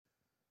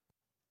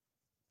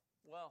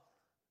Well,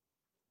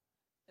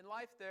 in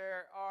life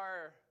there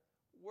are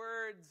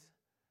words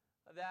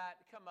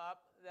that come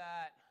up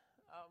that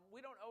we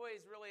don't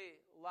always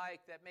really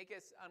like, that make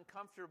us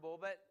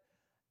uncomfortable, but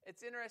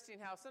it's interesting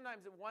how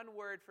sometimes one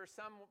word for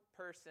some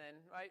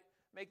person might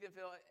make them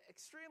feel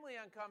extremely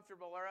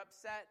uncomfortable or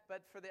upset,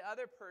 but for the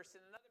other person,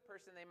 another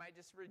person, they might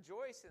just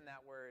rejoice in that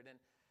word.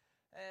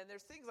 And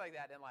there's things like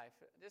that in life.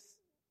 Just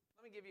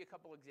let me give you a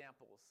couple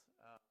examples.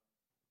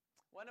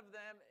 One of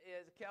them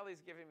is,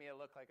 Kelly's giving me a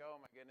look like,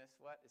 oh my goodness,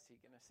 what is he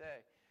going to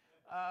say?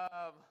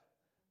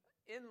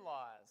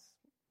 In-laws.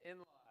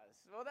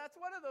 Well, that's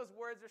one of those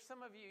words where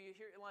some of you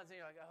hear in-laws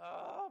and you're like,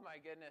 oh my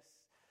goodness,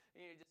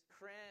 and you just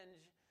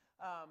cringe.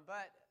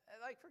 But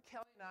like for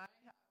Kelly and I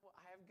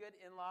have good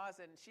in-laws,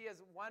 and she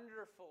has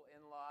wonderful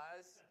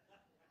in-laws.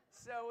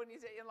 So when you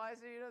say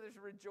in-laws,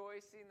 there's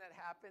rejoicing that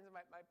happens.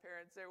 My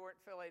parents, they weren't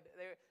feeling,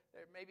 they're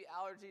maybe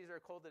allergies or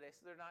cold today,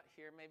 so they're not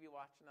here, maybe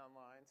watching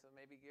online, so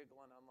maybe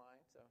giggling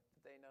online, so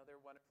they know they're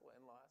wonderful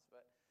in-laws.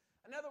 But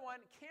another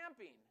one,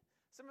 camping.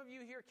 Some of you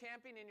hear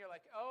camping and you're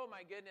like, oh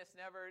my goodness,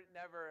 never,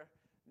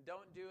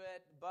 don't do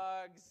it,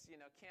 bugs,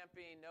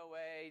 camping, no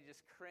way,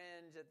 just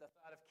cringe at the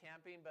thought of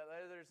camping. But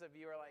others of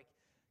you are like,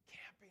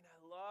 camping, I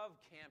love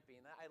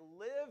camping, I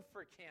live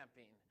for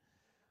camping.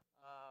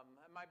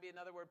 It might be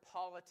another word,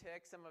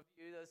 politics. Some of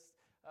you,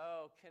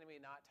 can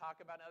we not talk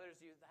about? Others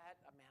use that.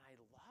 Man, I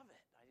love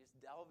it. I just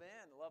delve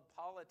in, love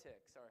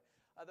politics. Or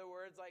other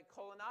words like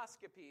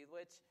colonoscopy,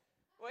 which,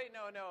 wait,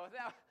 no.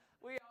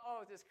 We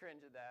all just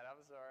cringe at that. I'm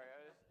sorry.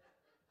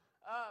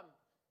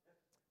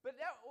 But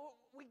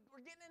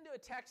we're getting into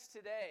a text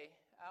today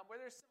where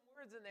there's some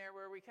words in there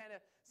where we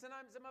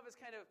sometimes some of us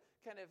kind of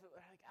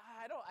like,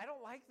 I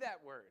don't like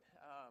that word.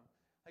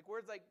 Like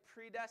words like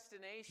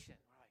predestination.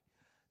 We're like,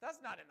 that's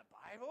not in the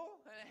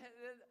Bible.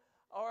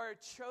 Or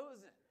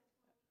chosen.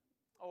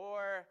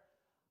 Or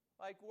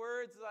like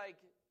words like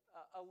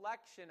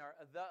election or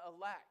the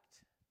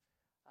elect.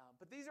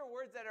 But these are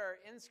words that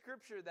are in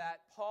Scripture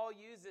that Paul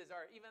uses,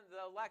 or even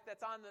the elect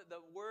that's on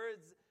the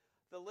words,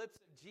 the lips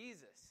of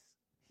Jesus.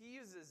 He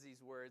uses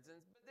these words.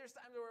 But there's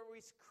times where we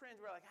cringe.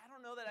 We're like, I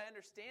don't know that I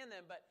understand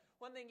them. But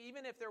one thing,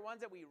 even if they're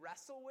ones that we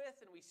wrestle with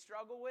and we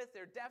struggle with,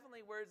 they're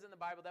definitely words in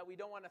the Bible that we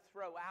don't want to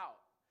throw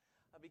out.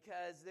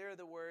 Because they're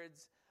the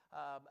words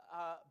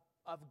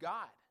of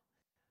God.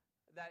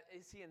 That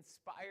is, he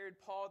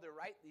inspired Paul to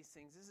write these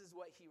things. This is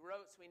what he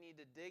wrote, so we need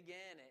to dig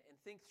in and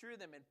think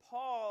through them. And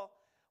Paul,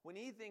 when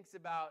he thinks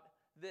about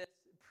this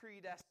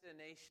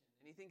predestination,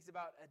 and he thinks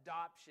about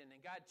adoption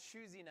and God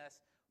choosing us,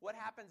 what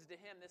happens to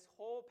him? This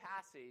whole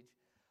passage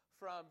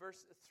from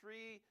verse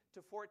 3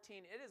 to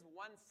 14, it is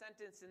one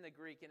sentence in the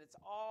Greek, and it's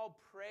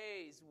all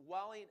praise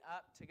welling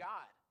up to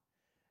God.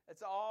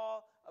 It's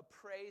all a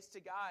praise to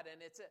God, and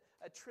it's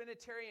a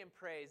Trinitarian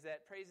praise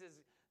that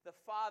praises the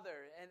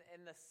Father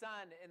and the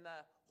Son and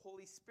the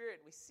Holy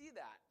Spirit. And we see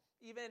that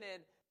even in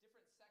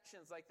different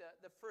sections, like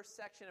the first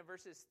section of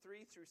verses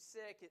 3 through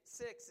 6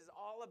 is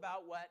all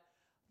about what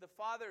the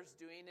Father's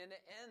doing, and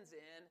it ends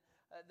in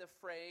the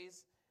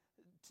phrase,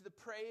 to the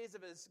praise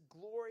of his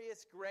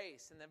glorious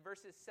grace. And then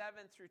verses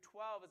 7 through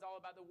 12 is all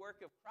about the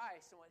work of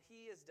Christ and what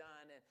he has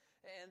done. And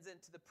it ends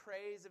into the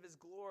praise of his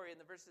glory.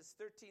 And the verses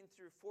 13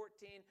 through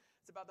 14,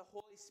 it's about the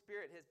Holy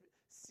Spirit, his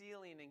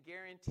sealing and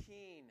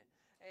guaranteeing.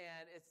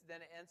 And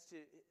then it ends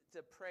to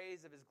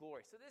praise of his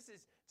glory. So this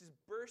is just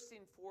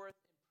bursting forth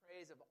in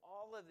praise of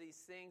all of these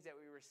things that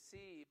we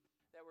receive,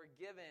 that were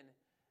given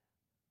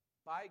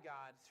by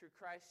God through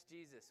Christ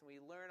Jesus. And we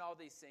learn all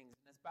these things.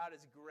 And it's about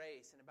his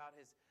grace and about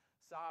his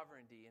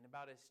sovereignty and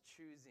about his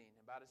choosing,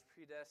 about his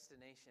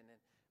predestination, and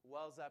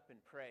wells up in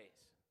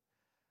praise.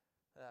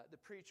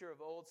 The preacher of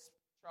old,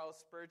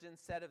 Charles Spurgeon,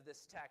 said of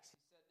this text,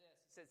 he said this,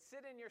 he said,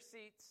 sit in your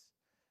seats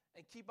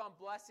and keep on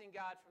blessing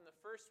God from the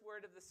first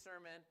word of the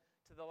sermon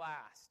to the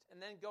last,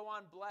 and then go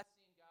on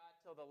blessing God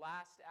till the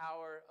last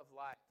hour of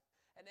life,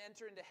 and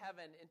enter into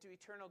heaven, into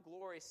eternal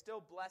glory,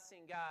 still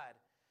blessing God.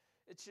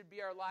 It should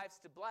be our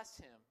lives to bless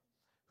him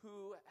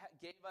who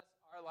gave us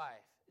our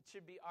life. It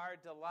should be our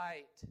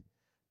delight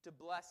to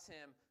bless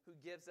him who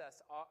gives us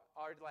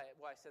our delight.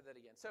 Well, I said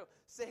that again. So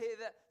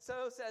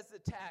says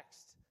the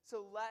text.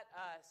 So let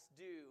us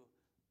do.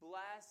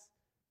 Blessed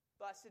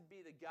be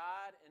the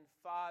God and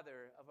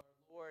Father of our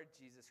Lord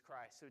Jesus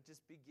Christ. So it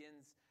just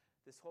begins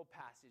this whole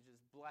passage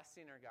is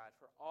blessing our God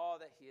for all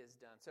that he has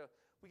done. So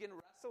we can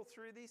wrestle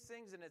through these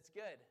things, and it's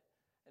good.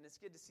 And it's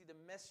good to see the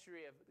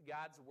mystery of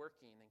God's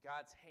working and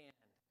God's hand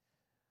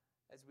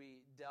as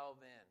we delve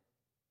in.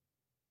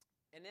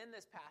 And in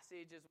this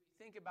passage, as we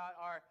think about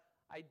our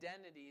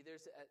identity,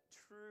 there's a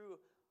true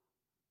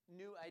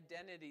new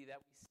identity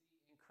that we see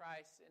in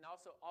Christ, and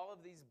also all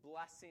of these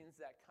blessings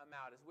that come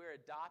out. As we're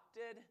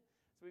adopted,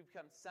 as we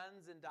become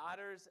sons and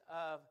daughters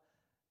of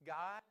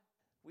God,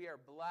 we are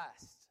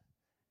blessed.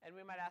 And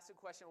we might ask the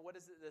question, what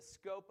is the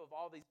scope of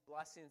all these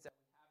blessings that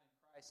we have in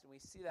Christ? And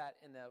we see that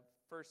in the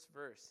first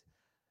verse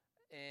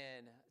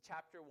in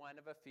chapter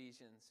 1 of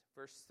Ephesians,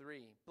 verse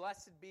 3.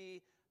 Blessed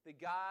be the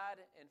God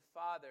and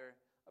Father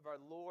of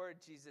our Lord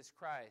Jesus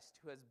Christ,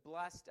 who has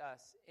blessed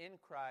us in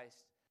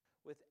Christ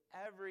with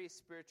every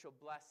spiritual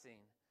blessing,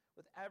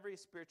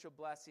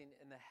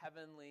 in the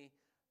heavenly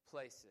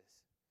places.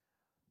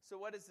 So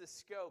what is the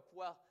scope?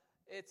 Well,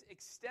 it's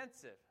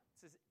extensive.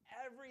 It says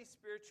every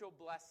spiritual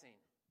blessing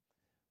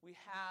we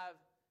have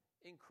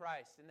in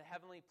Christ, in the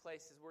heavenly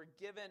places. We're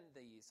given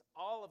these,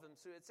 all of them.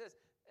 So it says,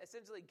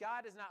 essentially,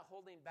 God is not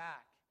holding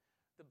back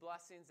the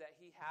blessings that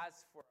he has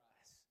for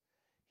us.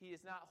 He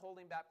is not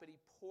holding back, but he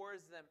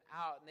pours them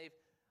out. And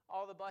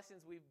all the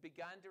blessings we've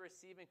begun to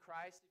receive in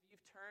Christ, if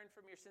you've turned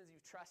from your sins,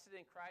 you've trusted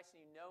in Christ,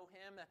 and you know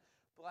him, the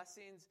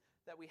blessings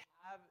that we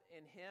have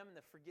in him,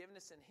 the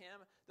forgiveness in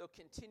him, they'll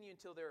continue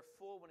until they're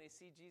full when we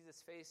see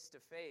Jesus face to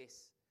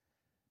face.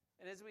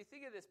 And as we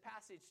think of this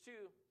passage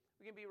too,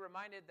 we can be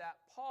reminded that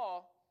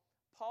Paul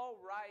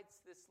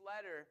writes this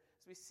letter,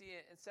 as we see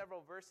it in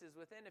several verses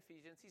within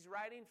Ephesians. He's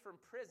writing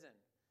from prison.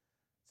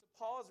 So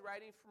Paul is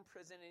writing from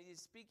prison, and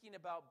he's speaking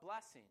about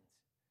blessings.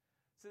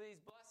 So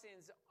these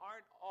blessings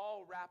aren't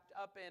all wrapped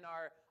up in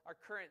our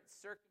current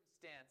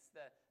circumstance,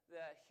 the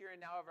here and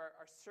now of our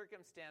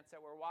circumstance that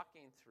we're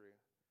walking through.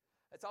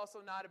 It's also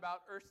not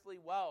about earthly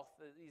wealth,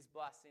 these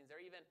blessings, or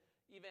even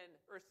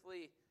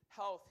earthly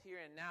health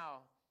here and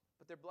now,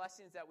 but they're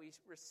blessings that we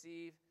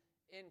receive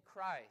in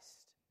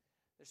Christ.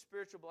 They're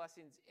spiritual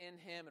blessings in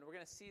him, and we're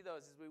going to see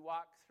those as we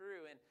walk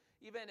through. And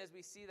even as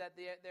we see that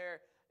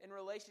they're in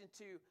relation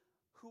to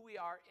who we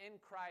are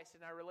in Christ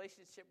and our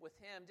relationship with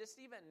him,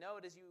 just even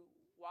note as we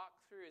walk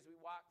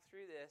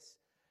through this,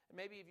 and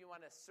maybe if you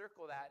want to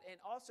circle that. And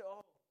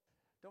also,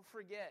 don't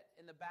forget,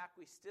 in the back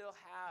we still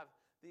have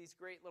these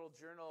great little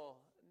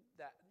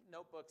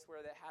notebooks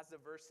where that has the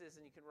verses,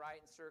 and you can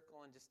write and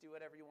circle and just do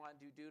whatever you want,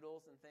 do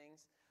doodles and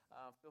things.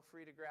 Feel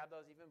free to grab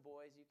those. Even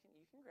boys, you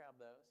can grab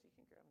those. You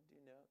can grab and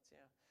do notes.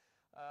 Yeah,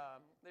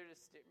 they're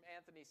just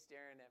Anthony's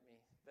staring at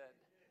me, but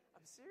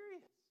I'm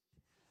serious.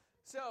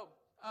 So,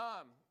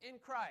 in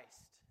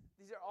Christ,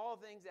 these are all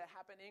things that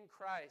happen in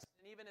Christ.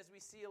 And even as we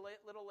see a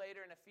little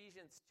later in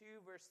Ephesians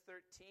 2, verse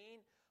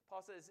 13, Paul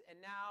says, "And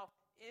now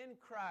in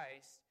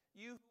Christ,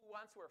 you who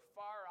once were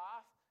far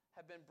off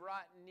have been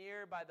brought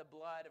near by the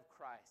blood of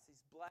Christ."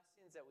 These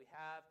blessings that we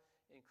have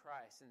in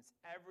Christ. And it's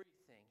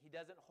everything. He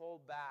doesn't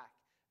hold back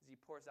as he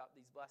pours out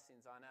these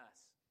blessings on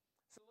us.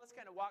 So let's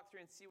kind of walk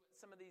through and see what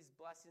some of these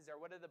blessings are.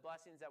 What are the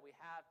blessings that we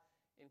have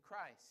in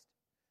Christ?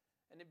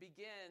 And it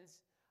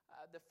begins,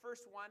 the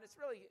first one,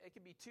 it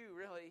can be two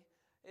really,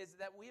 is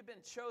that we have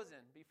been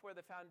chosen before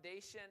the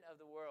foundation of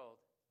the world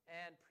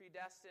and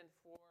predestined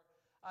for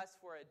us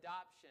for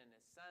adoption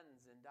as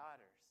sons and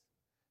daughters.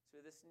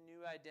 So this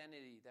new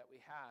identity that we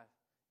have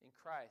in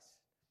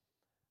Christ.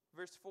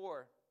 Verse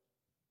 4,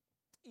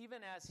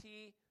 even as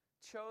he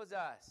chose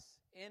us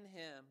in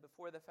him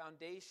before the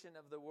foundation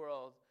of the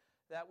world,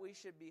 that we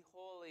should be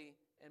holy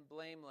and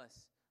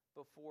blameless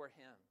before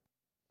him.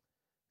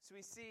 So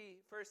we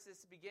see first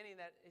this beginning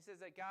that it says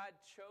that God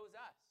chose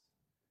us.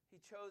 He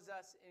chose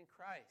us in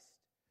Christ.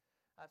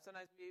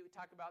 Sometimes we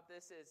talk about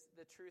this as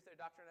the truth or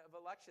doctrine of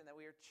election, that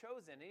we are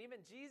chosen. And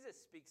even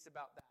Jesus speaks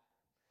about that.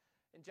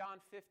 In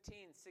John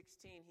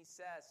 15:16, he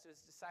says to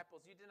his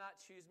disciples, "You did not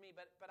choose me,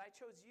 but I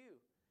chose you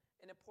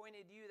and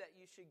appointed you that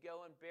you should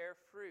go and bear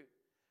fruit,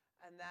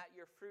 and that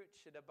your fruit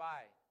should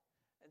abide.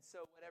 And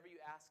so whatever you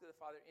ask of the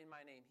Father in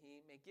my name, he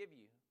may give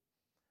you."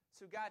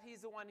 So God,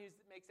 he's the one who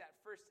makes that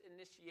first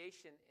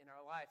initiation in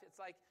our life. It's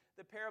like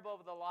the parable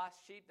of the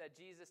lost sheep that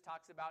Jesus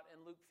talks about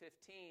in Luke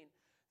 15,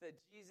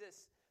 that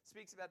Jesus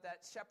speaks about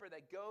that shepherd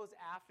that goes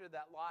after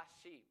that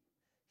lost sheep.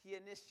 He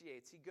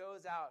initiates, he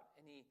goes out,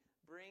 and he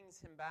brings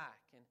him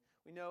back. And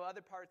we know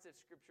other parts of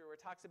Scripture where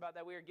it talks about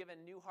that we are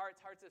given new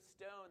hearts of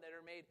stone that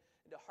are made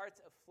into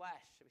hearts of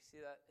flesh. We see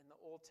that in the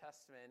Old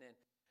Testament.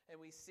 And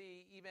we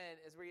see even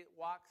as we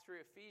walk through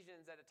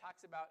Ephesians that it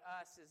talks about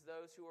us as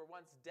those who were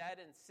once dead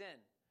in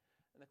sin.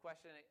 And the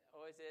question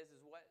always is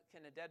what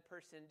can a dead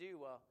person do?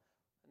 Well,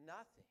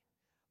 nothing.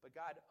 But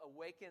God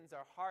awakens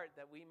our heart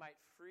that we might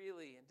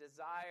freely and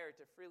desire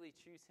to freely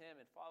choose him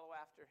and follow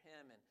after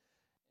him and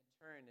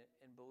turn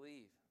and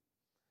believe.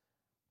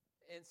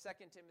 In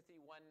 2 Timothy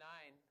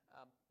 1:9,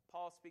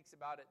 Paul speaks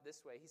about it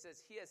this way. He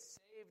says, "He has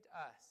saved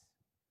us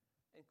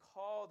and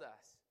called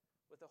us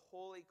with a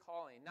holy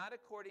calling, not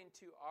according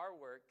to our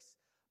works,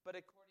 but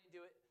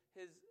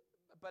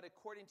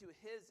according to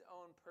his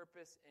own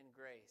purpose and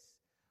grace,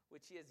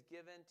 which he has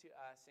given to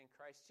us in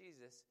Christ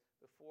Jesus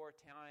before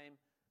time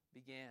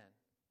began."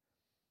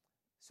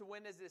 So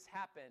when does this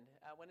happen?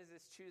 When does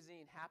this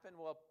choosing happen?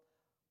 Well,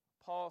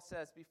 Paul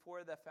says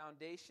before the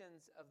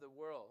foundations of the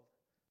world.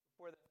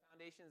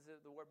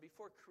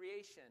 Before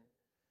creation.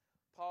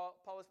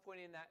 Paul is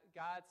pointing that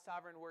God's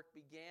sovereign work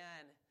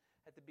began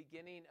at the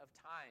beginning of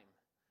time.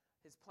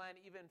 His plan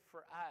even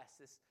for us,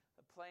 this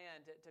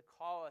plan to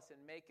call us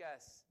and make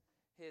us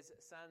his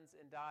sons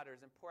and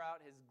daughters and pour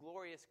out his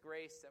glorious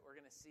grace that we're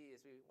going to see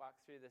as we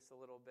walk through this a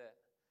little bit.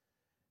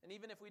 And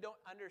even if we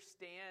don't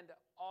understand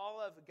all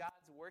of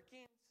God's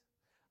workings,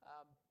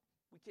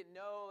 we can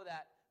know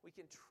that we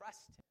can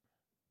trust him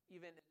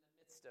even in the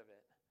midst of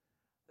it,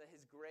 that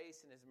his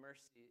grace and his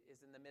mercy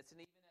is in the midst. And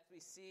even as we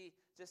see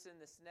just in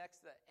this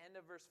next, the end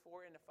of verse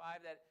 4 into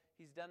 5, that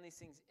he's done these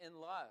things in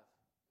love.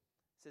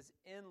 It says,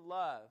 in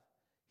love,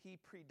 he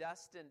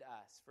predestined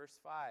us, verse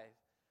 5,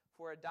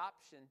 for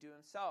adoption to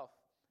himself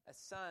as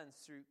sons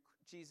through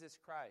Jesus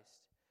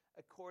Christ,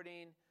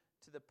 according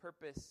to the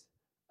purpose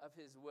of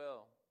his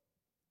will,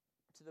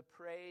 to the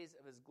praise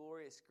of his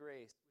glorious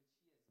grace,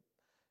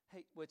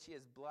 which he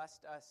has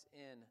blessed us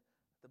in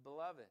the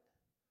beloved.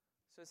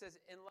 So it says,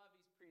 in love,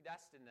 he's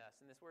predestined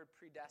us. And this word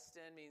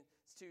predestined means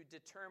to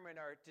determine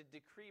or to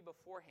decree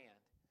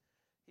beforehand.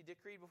 He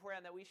decreed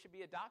beforehand that we should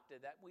be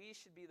adopted, that we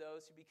should be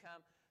those who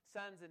become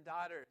sons and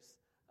daughters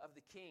of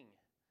the King.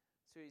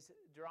 So he's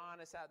drawn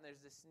us out, and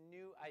there's this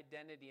new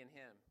identity in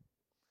him.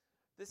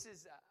 This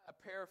is a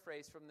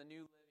paraphrase from the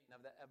New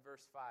Living of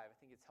verse 5. I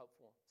think it's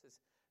helpful. It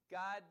says,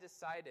 God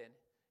decided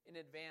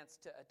in advance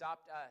to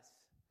adopt us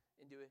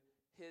into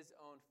his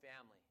own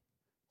family,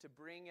 to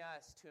bring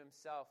us to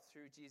himself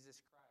through Jesus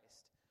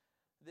Christ.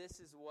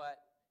 This is what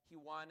he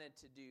wanted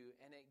to do,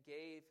 and it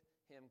gave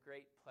him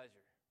great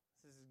pleasure.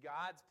 This is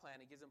God's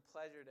plan. It gives him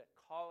pleasure to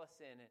call us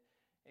in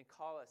and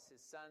call us his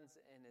sons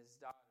and his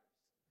daughters.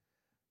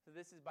 So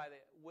this is by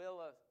the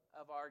will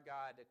of our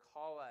God to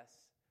call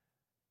us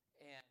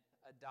and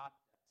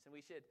adopt us. And we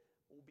should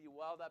be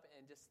welled up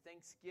in just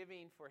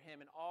thanksgiving for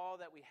him and all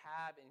that we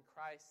have in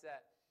Christ,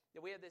 that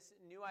we have this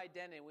new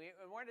identity.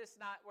 We're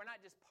not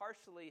just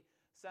partially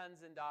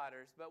sons and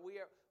daughters, but we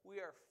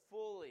are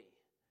fully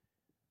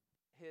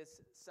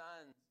his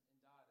sons and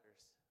daughters.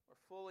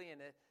 We're fully in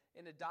it.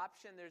 In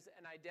adoption, there's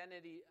an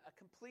identity, a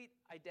complete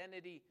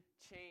identity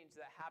change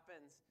that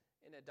happens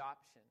in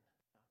adoption.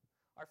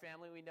 Our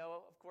family, we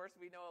know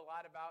a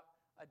lot about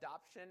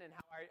adoption and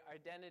how our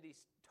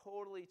identity's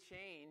totally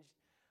changed.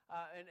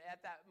 And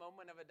at that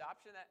moment of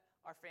adoption, that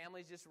our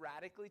families just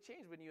radically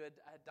change when you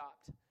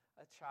adopt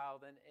a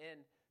child.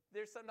 And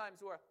there's sometimes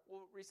where,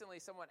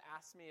 recently someone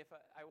asked me if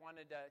I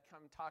wanted to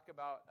come talk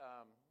about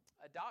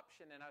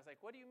adoption. And I was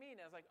like, what do you mean?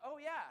 And I was like, oh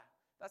yeah,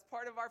 that's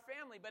part of our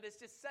family. But it's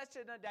just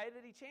such an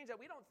identity change that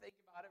we don't think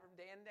about it from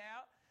day in, day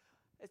out.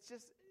 It's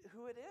just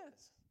who it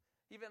is.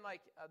 Even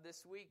like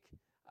this week,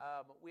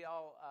 we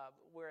all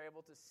were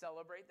able to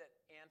celebrate that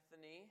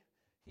Anthony,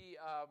 he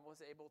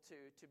was able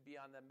to be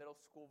on the middle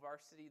school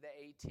varsity, the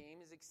A team.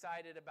 He's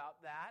excited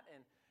about that.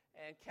 And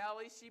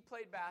Kelly, she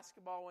played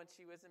basketball when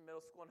she was in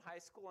middle school and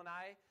high school, and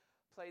I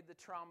played the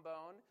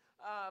trombone.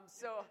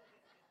 So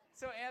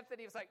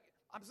Anthony was like,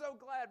 I'm so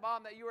glad,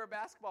 Mom, that you were a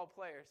basketball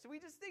player. So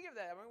we just think of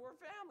that. I mean, we're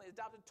family.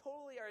 Adopted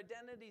totally, our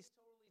identities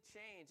totally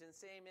change. And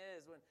same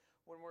is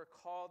when we're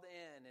called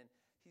in and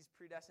he's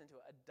predestined to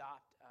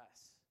adopt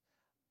us.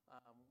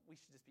 We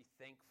should just be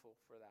thankful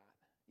for that,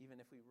 even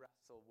if we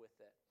wrestle with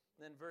it.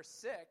 And then verse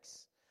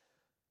 6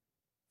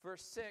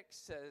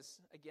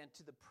 says, again,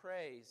 to the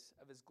praise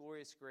of his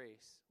glorious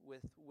grace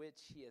with which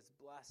he has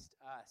blessed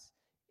us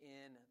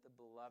in the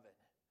beloved.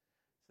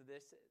 So the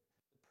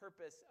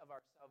purpose of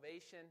our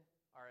salvation,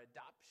 our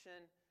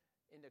adoption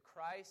into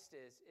Christ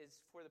is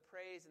for the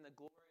praise and the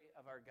glory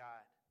of our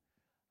God.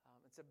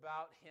 It's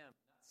about him,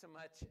 not so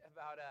much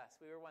about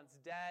us. We were once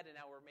dead, and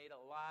now we're made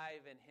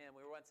alive in him.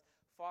 We were once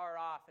far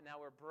off, and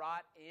now we're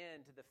brought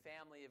into the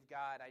family of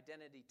God.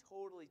 Identity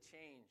totally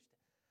changed.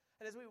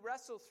 And as we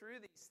wrestle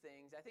through these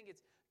things, I think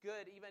it's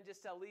good even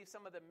just to leave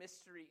some of the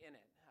mystery in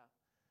it.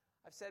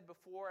 I've said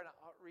before, and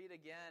I'll read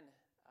again,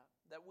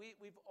 that we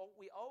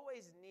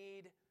always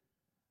need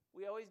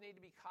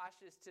to be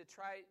cautious to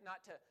try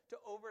not to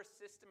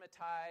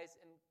over-systematize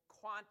and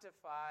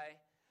quantify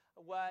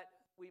what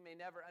we may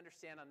never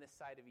understand on this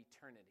side of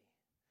eternity.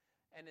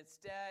 And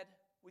instead,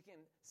 we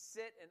can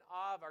sit in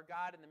awe of our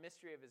God in the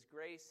mystery of his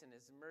grace and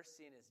his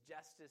mercy and his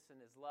justice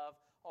and his love,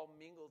 all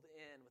mingled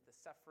in with the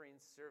suffering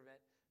servant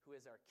who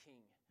is our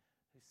King,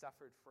 who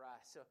suffered for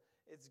us. So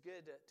it's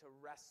good to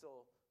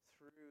wrestle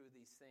through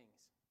these things.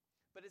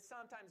 But it's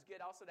sometimes good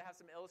also to have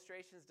some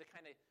illustrations to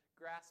kind of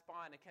grasp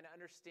on and kind of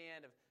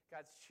understand of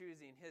God's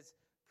choosing, his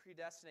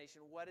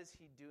predestination. What is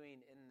he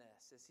doing in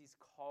this as he's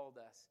called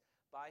us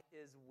by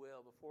his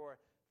will before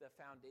the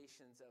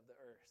foundations of the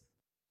earth?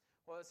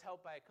 Well, it's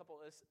helped by a couple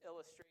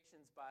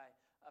illustrations by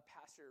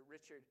Pastor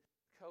Richard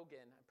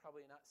Cogan. I'm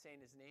probably not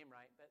saying his name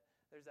right, but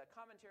there's a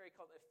commentary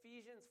called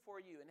Ephesians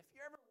for You. And if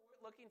you're ever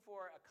looking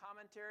for a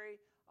commentary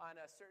on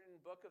a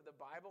certain book of the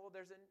Bible,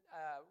 there's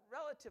a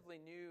relatively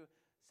new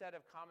set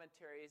of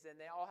commentaries, and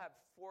they all have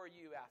for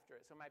you after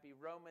it. So it might be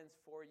Romans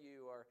for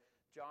you or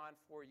John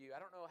for you. I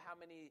don't know how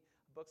many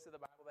books of the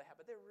Bible they have,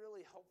 but they're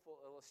really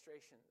helpful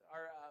illustrations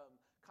or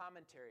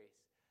commentaries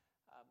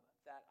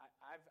that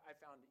I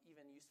found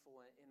even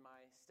useful in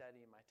my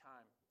study and my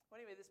time.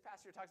 Well, anyway, this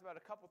pastor talks about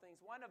a couple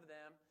things. One of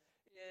them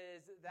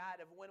is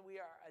that of when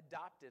we are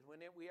adopted,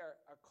 when we are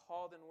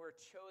called and we're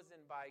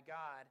chosen by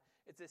God.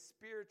 It's a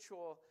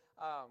spiritual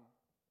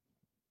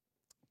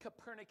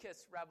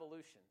Copernicus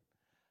revolution.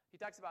 He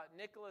talks about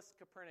Nicholas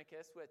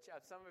Copernicus, which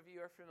some of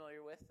you are familiar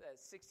with, a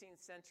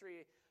 16th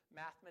century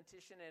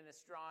mathematician and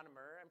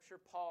astronomer. I'm sure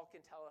Paul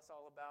can tell us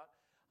all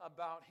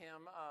about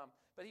him.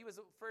 But he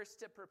was the first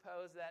to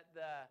propose that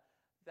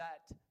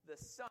the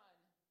sun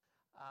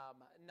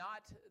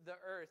not the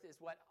earth is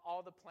what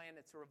all the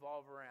planets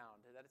revolve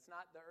around. That it's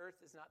not, the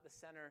earth is not the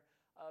center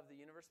of the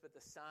universe, but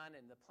the sun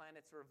and the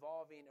planets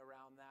revolving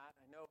around that.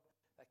 I know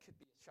that could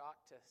be a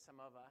shock to some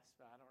of us,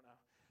 but I don't know.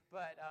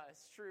 But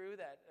it's true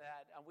that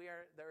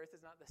the earth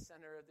is not the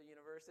center of the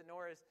universe, and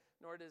nor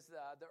does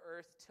the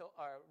earth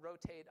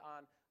rotate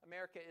on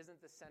America. Isn't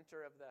the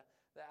center of the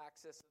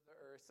axis of the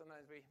earth.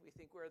 Sometimes we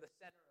think we're the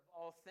center of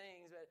all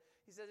things, but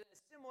he says in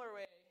a similar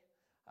way,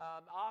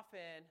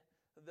 often,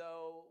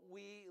 though,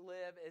 we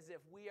live as if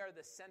we are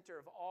the center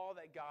of all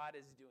that God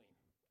is doing.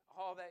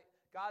 All that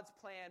God's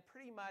plan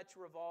pretty much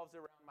revolves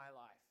around my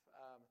life.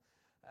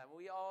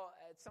 We all,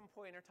 at some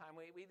point in time,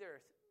 we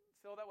either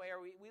feel that way or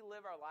we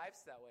live our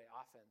lives that way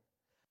often.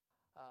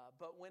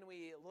 But when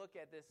we look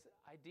at this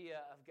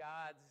idea of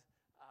God's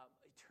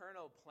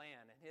eternal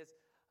plan and his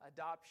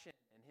adoption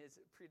and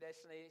his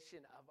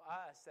predestination of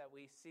us, that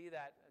we see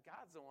that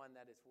God's the one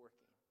that is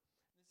working.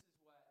 This is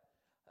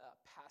what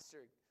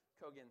Pastor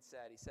Kogan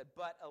said. He said,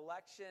 but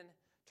election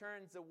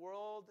turns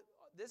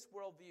this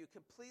worldview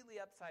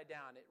completely upside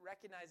down. It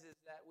recognizes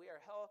that we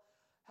are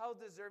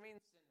hell-deserving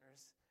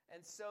sinners. And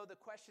so the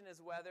question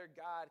is whether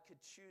God could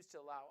choose to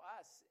allow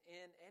us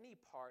in any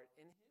part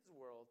in his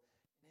world,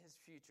 in his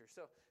future.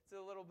 So it's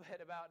a little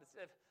bit about,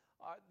 instead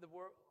of the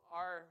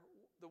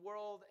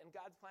world and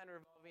God's plan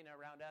revolving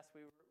around us,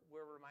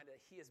 we're reminded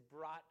that he has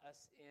brought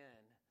us in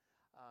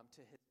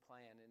to his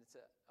plan, and it's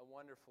a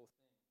wonderful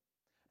thing.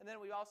 And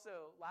then we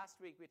also, last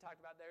week, we talked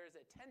about there is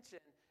a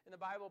tension in the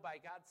Bible by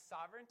God's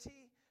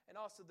sovereignty and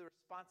also the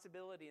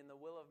responsibility and the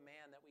will of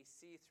man that we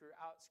see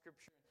throughout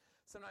Scripture.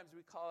 Sometimes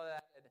we call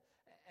that an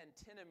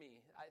antinomy.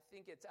 I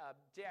think it's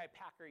J.I.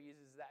 Packer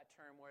uses that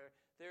term where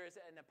there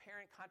is an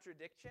apparent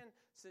contradiction.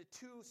 So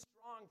two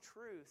strong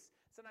truths,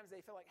 sometimes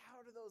they feel like, how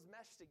do those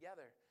mesh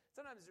together?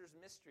 Sometimes there's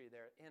mystery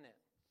there in it.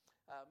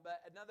 But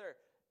another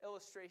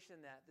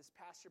illustration that this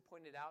pastor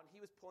pointed out, and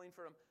he was pulling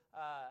from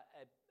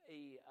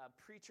a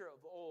preacher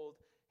of old,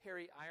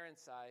 Harry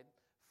Ironside,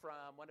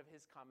 from one of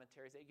his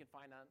commentaries that you can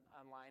find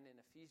online in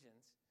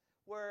Ephesians,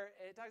 where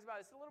it talks about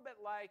it's a little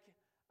bit like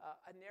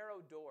a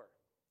narrow door.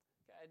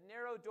 A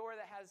narrow door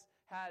that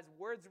has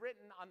words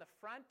written on the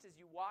front as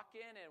you walk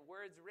in and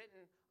words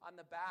written on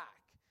the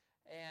back.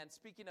 And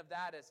speaking of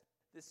that, is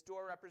this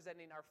door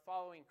representing our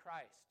following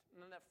Christ.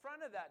 And on the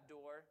front of that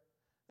door,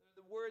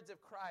 the words of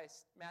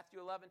Christ,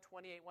 Matthew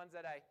 11:28, ones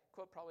that I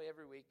quote probably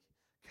every week.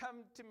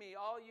 Come to me,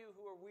 all you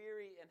who are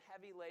weary and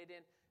heavy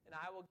laden, and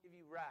I will give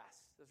you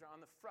rest. Those are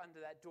on the front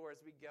of that door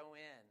as we go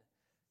in.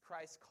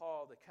 Christ's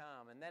call to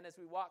come. And then as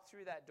we walk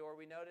through that door,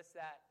 we notice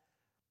that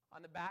on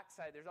the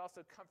backside, there's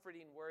also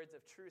comforting words of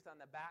truth on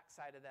the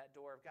backside of that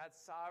door of God's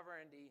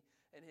sovereignty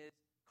and his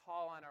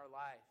call on our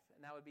life.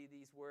 And that would be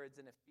these words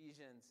in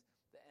Ephesians,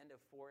 the end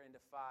of 4 into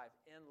 5.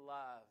 In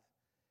love,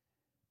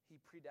 he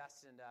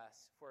predestined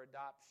us for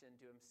adoption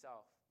to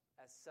himself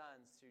as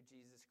sons through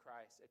Jesus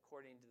Christ,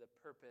 according to the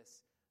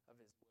purpose of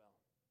his will.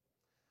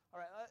 All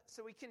right,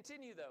 so we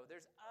continue, though.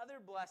 There's other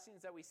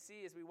blessings that we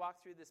see as we walk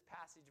through this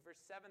passage.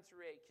 Verse 7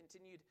 through 8,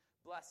 continued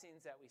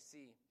blessings that we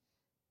see.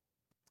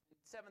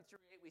 7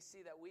 through 8, we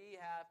see that we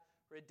have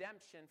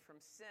redemption from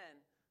sin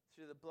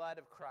through the blood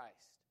of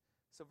Christ.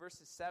 So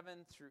verses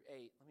 7 through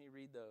 8, let me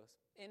read those.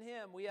 In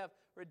him we have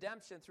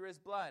redemption through his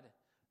blood,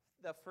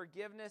 the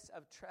forgiveness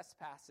of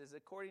trespasses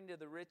according to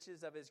the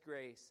riches of his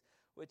grace,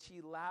 which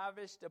he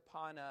lavished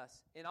upon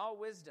us in all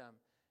wisdom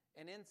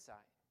and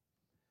insight.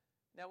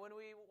 Now when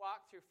we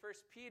walk through 1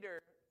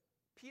 Peter,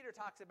 Peter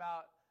talks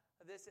about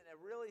this in a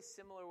really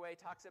similar way,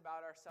 talks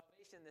about our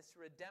salvation, this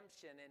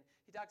redemption, and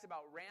he talks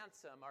about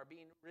ransom, our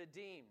being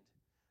redeemed.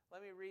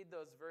 Let me read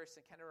those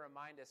verses and kind of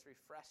remind us,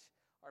 refresh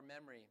our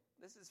memory.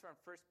 This is from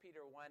 1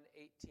 Peter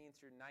 1:18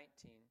 through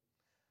 19.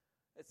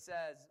 It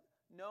says,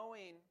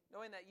 knowing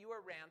that you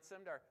are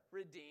ransomed, or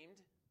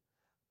redeemed,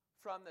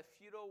 from the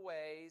futile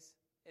ways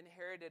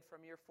inherited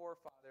from your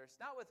forefathers,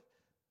 not with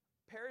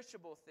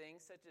perishable things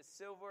such as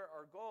silver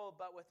or gold,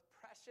 but with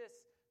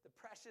the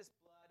precious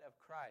blood of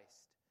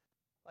Christ,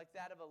 like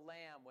that of a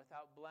lamb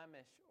without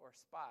blemish or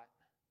spot.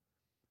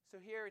 So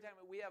here we're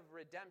talking about we have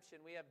redemption,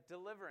 we have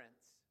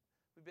deliverance.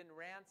 We've been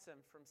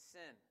ransomed from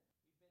sin.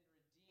 We've been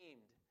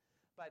redeemed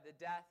by the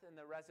death and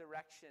the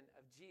resurrection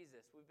of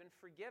Jesus. We've been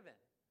forgiven.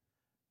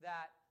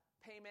 That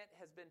payment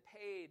has been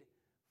paid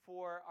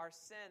for our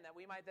sin, that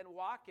we might then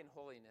walk in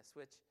holiness,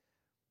 which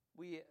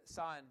we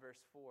saw in verse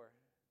 4.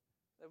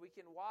 That we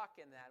can walk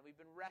in that. We've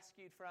been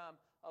rescued from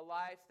a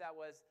life that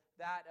was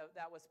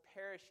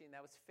perishing,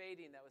 that was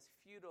fading, that was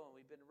futile, and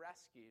we've been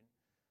rescued.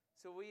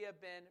 So we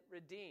have been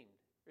redeemed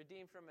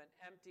from an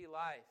empty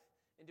life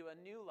into a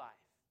new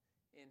life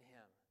in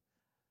him.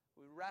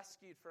 We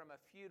rescued from a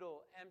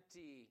futile,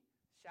 empty,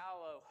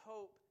 shallow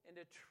hope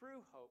into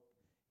true hope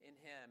in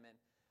him. And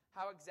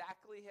how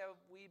exactly have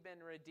we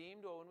been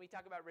redeemed? Well, when we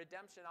talk about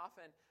redemption,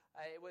 often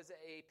it was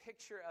a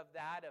picture of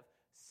that, of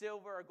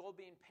silver or gold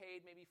being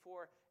paid maybe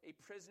for a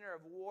prisoner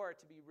of war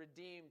to be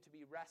redeemed, to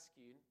be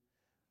rescued.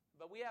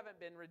 But we haven't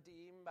been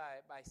redeemed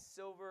by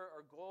silver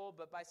or gold,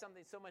 but by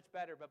something so much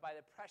better, but by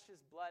the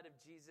precious blood of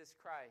Jesus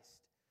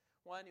Christ.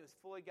 one who was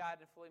fully God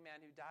and fully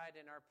man, who died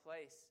in our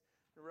place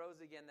and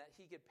rose again, that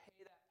he could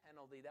pay that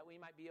penalty, that we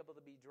might be able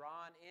to be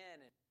drawn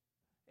in.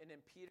 And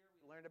in Peter,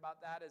 we learned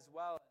about that as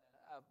well.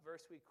 A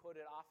verse we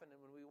quoted often and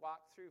when we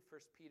walked through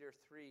 1 Peter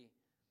 3,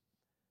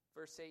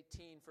 verse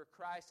 18, for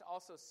Christ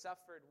also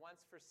suffered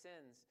once for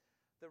sins,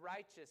 the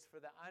righteous for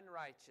the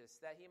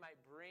unrighteous, that he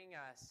might bring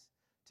us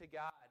to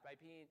God by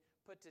being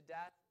put to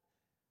death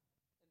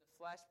in the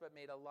flesh, but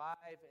made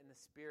alive in the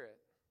spirit.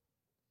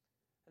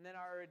 And then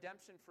our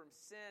redemption from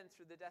sin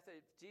through the death of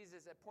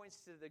Jesus, it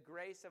points to the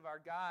grace of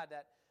our God,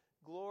 that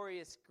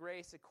glorious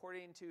grace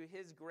according to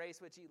his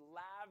grace, which he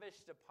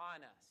lavished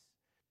upon us.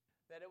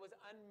 That it was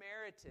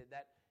unmerited,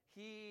 that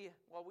he,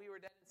 while we were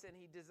dead in sin,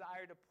 he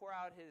desired to pour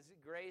out his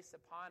grace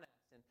upon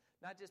us. And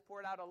not just pour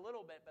it out a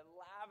little bit, but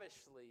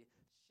lavishly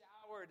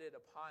showered it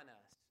upon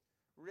us,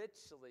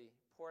 richly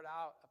poured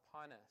out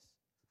upon us.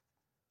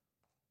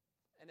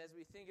 And as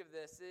we think of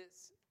this,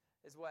 this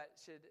is what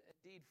should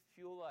indeed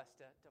fuel us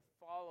to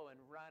follow and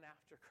run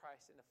after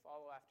Christ and to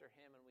follow after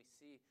him. And we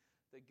see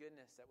the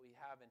goodness that we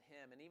have in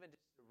him, and even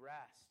just the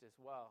rest as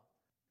well.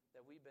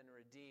 That we've been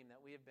redeemed,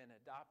 that we have been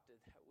adopted,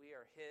 that we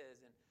are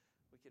his, and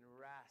we can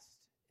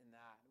rest in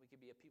that. We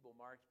can be a people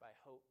marked by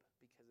hope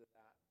because of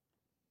that.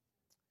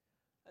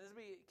 And as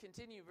we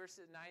continue,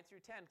 verses 9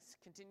 through 10,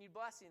 continued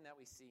blessing that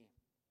we see.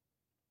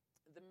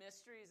 The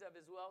mysteries of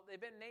his will,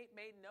 they've been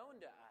made known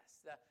to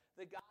us.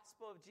 The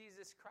gospel of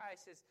Jesus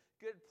Christ, his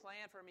good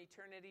plan from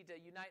eternity to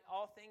unite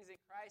all things in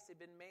Christ, they've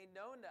been made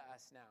known to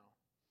us now.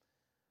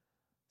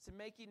 So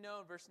making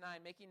known, verse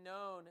 9, making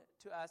known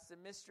to us the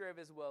mystery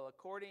of his will,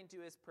 according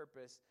to his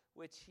purpose,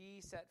 which he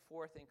set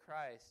forth in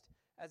Christ,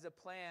 as a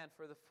plan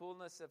for the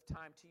fullness of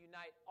time, to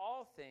unite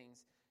all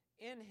things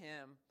in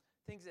him,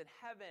 things in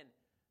heaven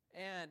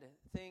and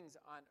things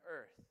on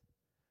earth.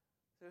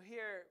 So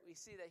here we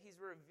see that he's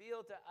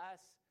revealed to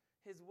us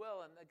his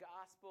will in the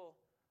gospel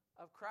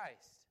of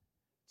Christ.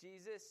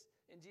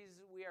 In Jesus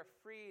we are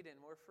freed and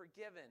we're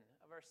forgiven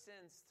of our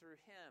sins through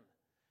him.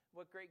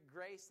 What great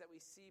grace that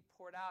we see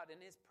poured out in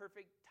his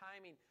perfect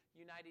timing,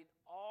 uniting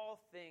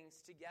all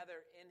things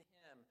together in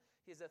him.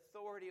 His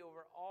authority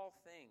over all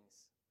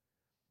things.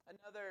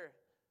 Another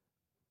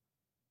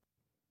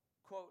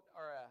quote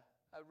or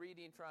a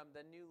reading from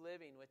the New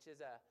Living, which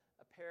is a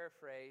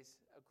paraphrase,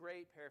 a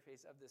great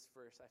paraphrase of this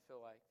verse, I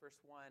feel like.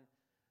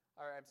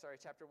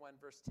 Chapter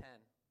 1, verse 10.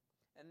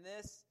 And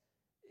this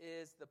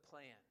is the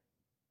plan.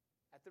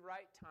 At the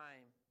right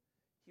time,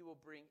 he will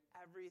bring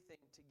everything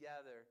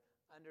together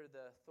under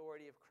the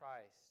authority of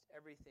Christ,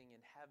 everything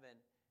in heaven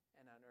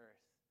and on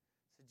earth.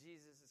 So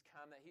Jesus has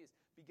come, that he's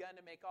begun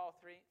to make all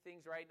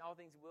things right, and all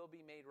things will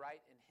be made right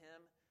in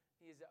him.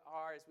 He is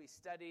as we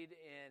studied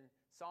in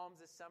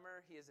Psalms this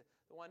summer, he is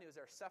the one who is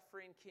our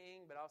suffering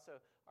king, but also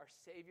our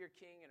Savior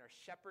king and our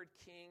shepherd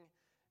king,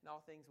 and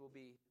all things will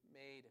be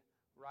made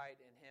right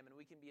in him. And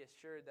we can be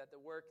assured that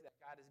the work that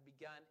God has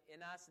begun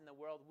in us and the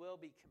world will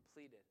be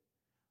completed.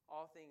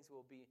 All things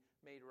will be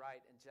made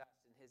right and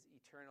just in his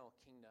eternal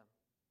kingdom.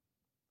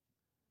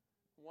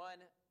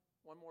 One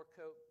more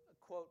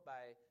quote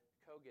by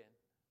Kogan.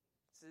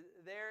 So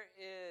there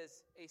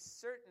is a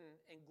certain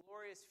and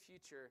glorious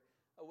future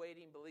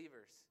awaiting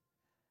believers.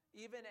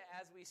 Even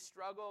as we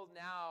struggle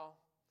now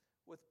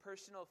with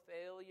personal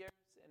failures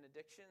and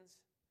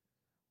addictions,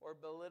 or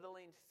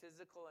belittling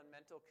physical and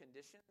mental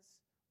conditions,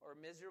 or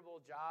miserable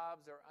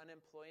jobs or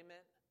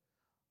unemployment,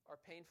 or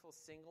painful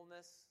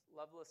singleness,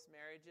 loveless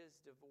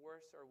marriages,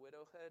 divorce, or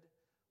widowhood,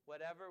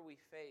 whatever we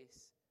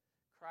face,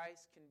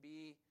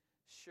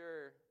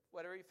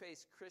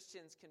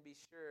 Christians can be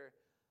sure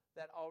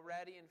that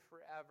already and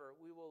forever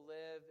we will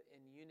live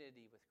in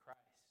unity with Christ.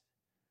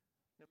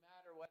 No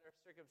matter what our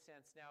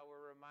circumstance now,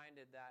 we're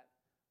reminded that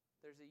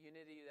there's a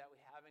unity that we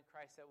have in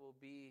Christ that will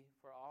be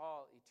for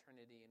all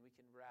eternity, and we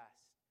can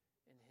rest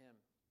in him.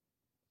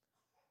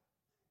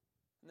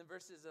 In the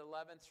verses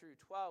 11 through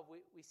 12,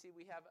 we see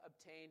we have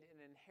obtained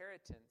an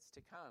inheritance to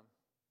come.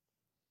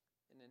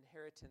 An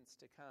inheritance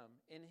to come.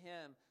 In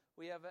him,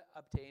 we have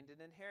obtained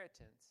an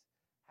inheritance,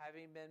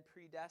 having been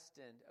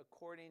predestined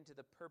according to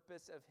the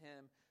purpose of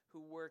him who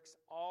works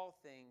all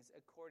things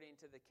according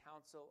to the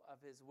counsel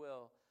of his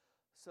will,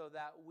 so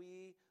that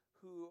we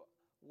who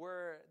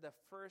were the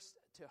first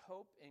to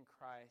hope in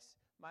Christ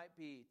might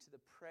be to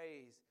the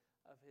praise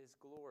of his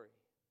glory.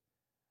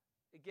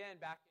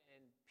 Again, back in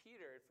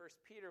Peter, 1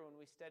 Peter, when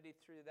we studied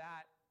through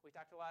that, we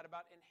talked a lot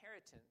about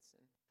inheritance.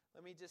 And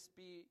let me just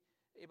be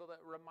able to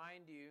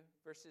remind you,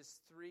 verses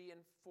 3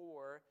 and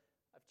 4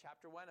 of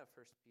chapter 1 of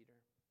 1 Peter.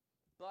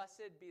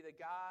 Blessed be the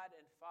God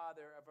and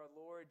Father of our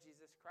Lord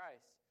Jesus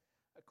Christ.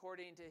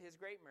 According to his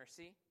great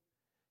mercy,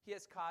 he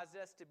has caused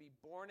us to be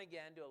born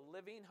again to a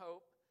living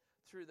hope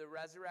through the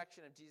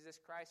resurrection of Jesus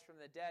Christ from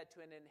the dead,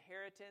 to an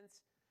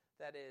inheritance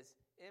that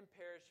is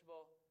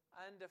imperishable,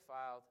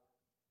 undefiled,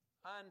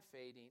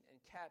 unfading,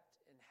 and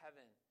kept in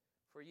heaven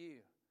for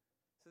you.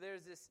 So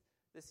there's this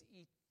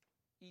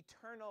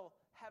eternal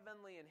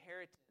heavenly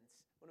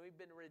inheritance. When we've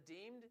been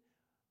redeemed,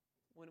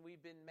 when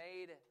we've been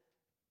made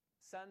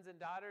sons and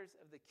daughters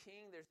of the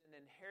King, there's an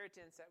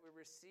inheritance that we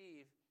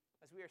receive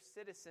as we are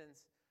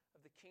citizens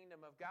of the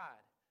kingdom of God.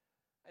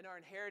 And our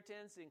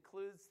inheritance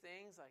includes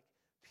things like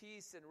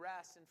peace and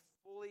rest and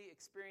fully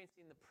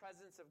experiencing the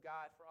presence of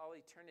God for all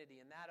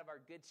eternity, and that of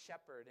our good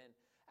shepherd, and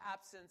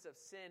absence of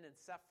sin and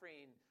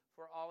suffering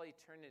for all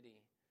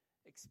eternity.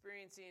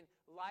 Experiencing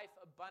life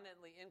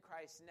abundantly in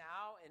Christ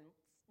now and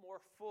more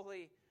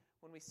fully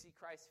when we see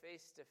Christ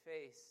face to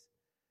face.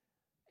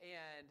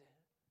 And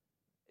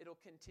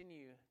it'll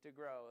continue to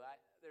grow.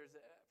 There's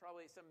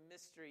probably some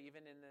mystery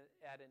even in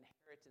that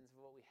inheritance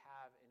of what we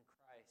have in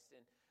Christ.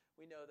 And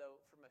we know,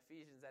 though, from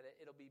Ephesians that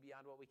it'll be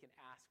beyond what we can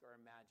ask or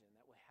imagine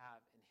that we have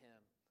in him.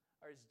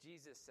 Or as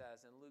Jesus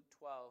says in Luke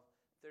 12,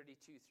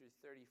 32 through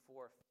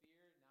 34,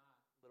 fear not,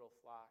 little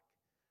flock.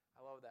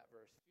 I love that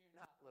verse. Fear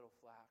not, little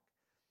flock.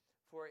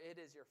 For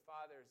it is your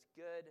Father's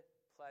good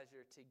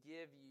pleasure to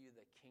give you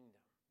the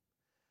kingdom.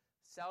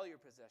 Sell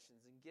your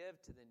possessions and give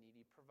to the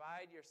needy.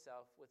 Provide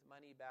yourself with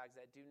money bags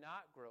that do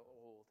not grow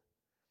old,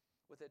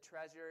 with a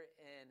treasure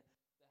in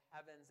the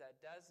heavens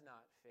that does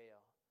not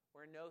fail,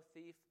 where no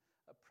thief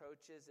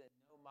approaches and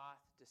no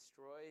moth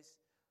destroys.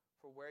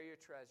 For where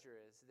your treasure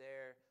is,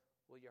 there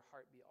will your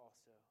heart be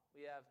also.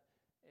 We have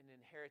an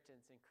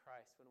inheritance in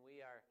Christ when we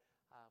are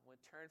when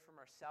turn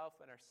from ourselves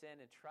and our sin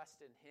and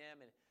trust in him,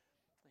 and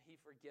he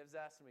forgives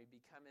us and we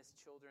become his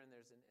children.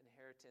 There's an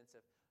inheritance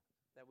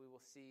that we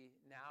will see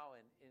now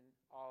and in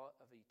all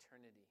of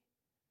eternity.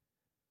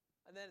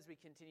 And then as we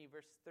continue,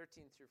 verse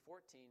 13 through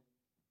 14,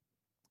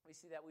 we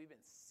see that we've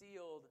been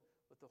sealed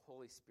with the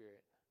Holy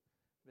Spirit.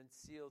 We've been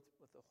sealed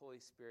with the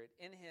Holy Spirit.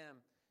 In him,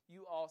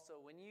 you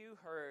also, when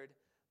you heard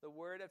the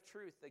word of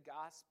truth, the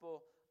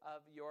gospel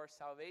of your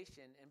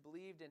salvation, and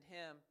believed in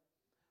him,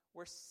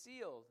 were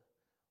sealed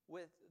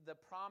with the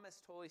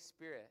promised Holy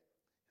Spirit,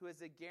 who is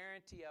the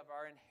guarantee of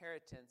our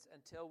inheritance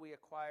until we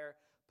acquire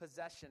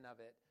possession of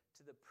it,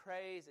 to the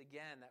praise,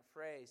 again, that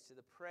phrase, to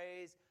the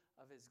praise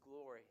of his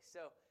glory.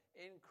 So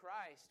in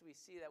Christ, we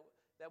see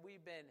that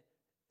we've been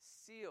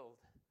sealed,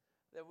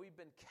 that we've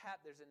been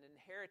kept. There's an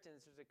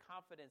inheritance, there's a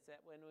confidence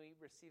that when we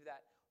receive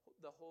that,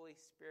 the Holy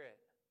Spirit.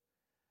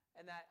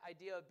 And that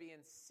idea of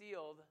being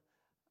sealed,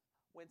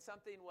 when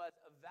something was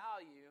of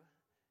value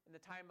in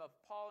the time of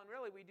Paul, and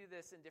really we do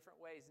this in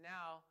different ways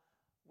now,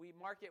 we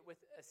mark it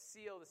with a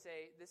seal to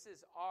say, this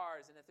is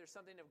ours. And if there's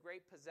something of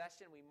great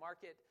possession, we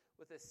mark it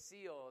with a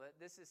seal, that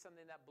this is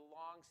something that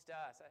belongs to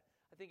us. I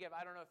think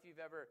I don't know if you've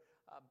ever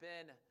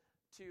been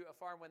to a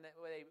farm when they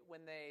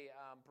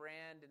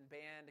brand and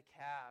band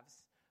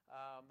calves.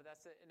 But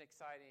that's an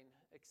exciting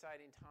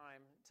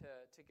time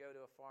to go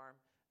to a farm.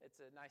 It's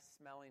a nice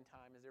smelling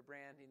time as they're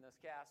branding those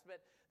calves.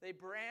 But they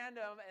brand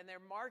them and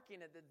they're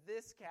marking it that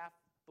this calf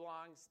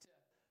belongs to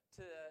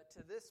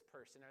this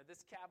person, or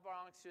this calf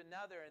belongs to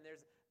another, and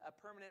there's a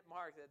permanent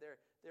mark that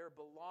they're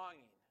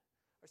belonging.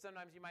 Or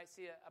sometimes you might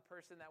see a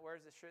person that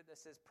wears a shirt that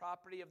says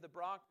 "Property of the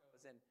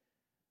Broncos," and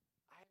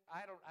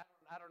I don't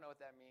know what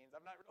that means.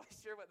 I'm not really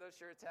sure what those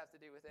shirts have to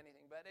do with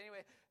anything. But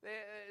anyway,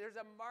 there's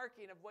a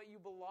marking of what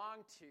you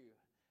belong to,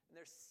 and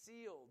they're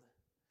sealed.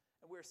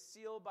 And we're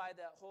sealed by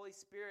the Holy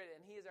Spirit,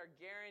 and he is our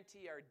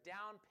guarantee, our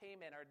down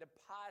payment, our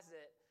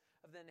deposit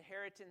of the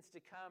inheritance to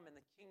come in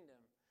the kingdom.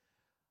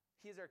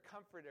 He's our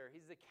comforter.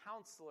 He's the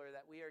counselor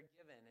that we are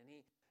given, and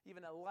he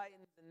even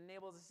enlightens and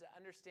enables us to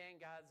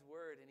understand God's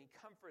word, and he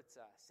comforts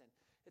us. And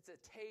it's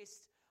a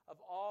taste of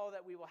all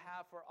that we will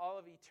have for all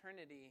of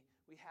eternity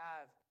we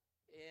have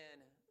in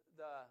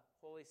the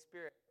Holy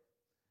Spirit.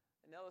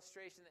 An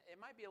illustration, it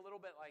might be a little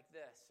bit like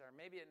this, or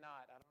maybe it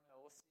not. I don't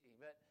know. We'll see.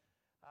 But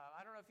I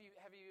don't know if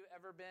you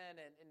ever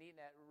been and eaten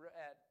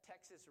at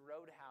Texas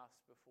Roadhouse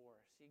before.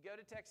 So you go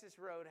to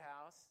Texas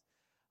Roadhouse.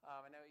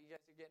 I know you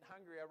guys are getting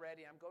hungry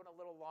already. I'm going a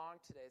little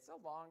long today. There's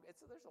a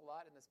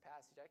lot in this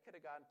passage. I could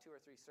have gotten 2 or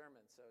 3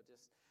 sermons.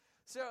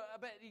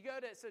 But you go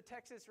to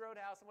Texas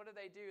Roadhouse, and what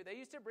do? They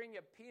used to bring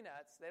you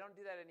peanuts. They don't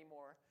do that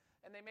anymore.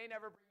 And they may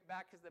never bring them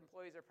back because the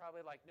employees are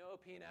probably like,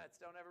 no peanuts,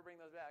 don't ever bring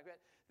those back.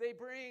 But they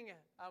bring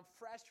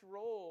fresh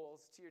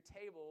rolls to your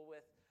table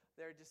with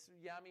their just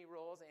yummy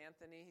rolls.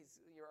 Anthony,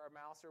 our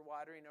mouths are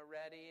watering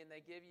already. And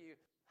they give you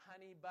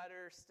honey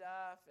butter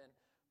stuff, and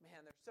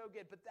man, they're so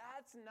good. But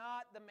that's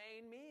not the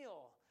main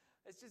meal.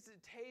 It's just a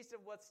taste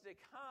of what's to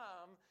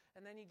come.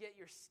 And then you get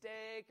your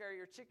steak or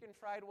your chicken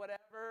fried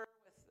whatever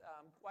with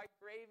white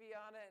gravy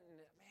on it.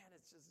 And man,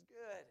 it's just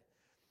good.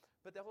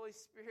 But the Holy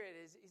Spirit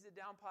he's a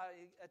down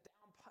payment,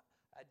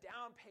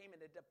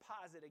 a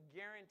deposit, a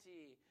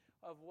guarantee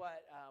of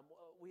what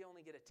we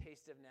only get a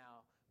taste of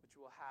now, which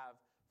we'll have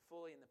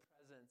fully in the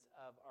presence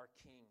of our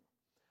King.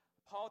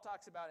 Paul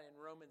talks about it in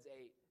Romans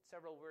 8,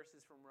 several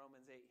verses from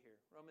Romans 8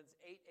 here. Romans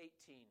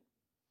 8:18.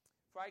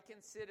 For I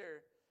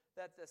consider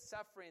that the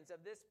sufferings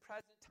of this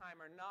present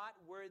time are not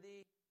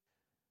worthy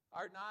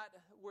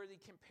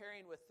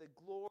comparing with the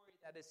glory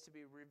that is to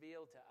be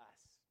revealed to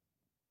us.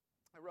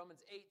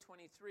 Romans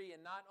 8:23,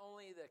 and not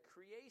only the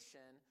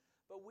creation,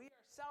 but we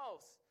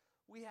ourselves,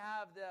 we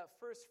have the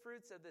first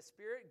fruits of the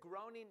Spirit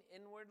groaning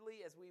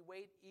inwardly as we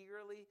wait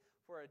eagerly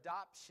for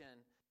adoption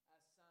as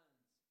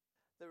sons,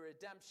 the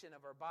redemption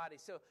of our body.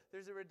 So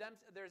there's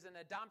an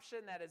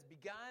adoption that has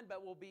begun,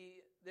 but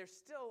there's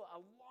still a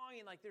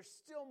longing, like there's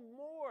still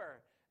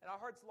more. And our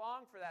hearts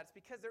long for that. It's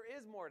because there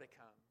is more to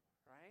come,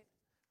 right?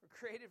 We're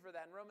created for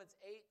that. In Romans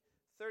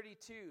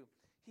 8:32,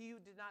 he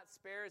who did not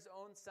spare his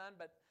own son,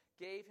 but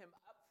gave him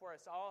up for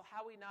us all,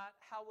 how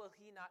will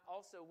he not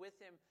also with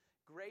him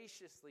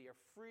graciously or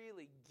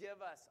freely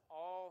give us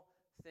all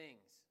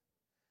things?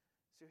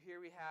 So here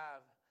we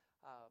have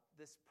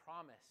this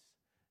promise.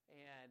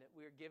 And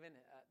we're given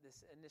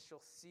this initial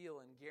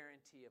seal and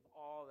guarantee of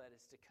all that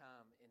is to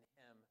come in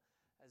him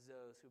as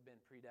those who've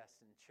been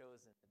predestined,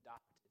 chosen,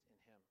 adopted in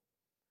him.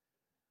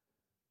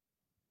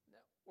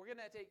 Now, we're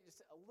going to take just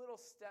a little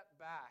step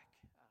back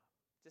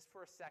just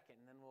for a second,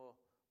 and then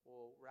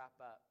we'll wrap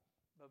up.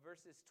 But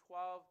verses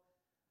 12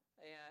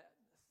 and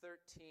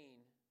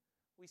 13,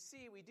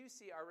 we do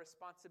see our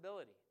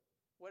responsibility.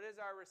 What is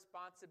our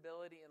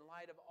responsibility in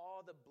light of all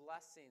the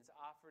blessings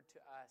offered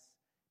to us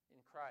in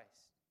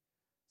Christ?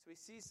 So we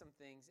see some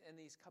things in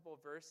these couple of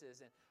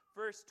verses. And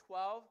verse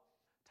 12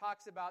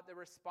 talks about the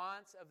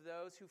response of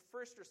those who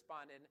first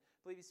responded. I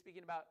believe he's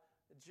speaking about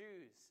the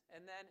Jews.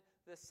 And then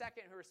the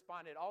second who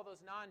responded, all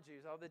those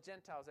non-Jews, all the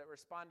Gentiles that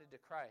responded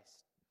to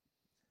Christ.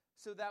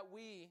 So that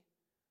we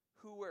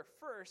who were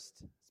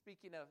first,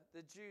 speaking of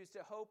the Jews,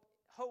 to hope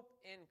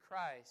in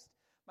Christ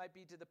might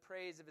be to the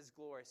praise of his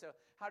glory. So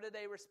how did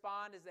they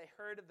respond as they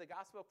heard of the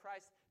gospel of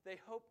Christ? They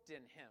hoped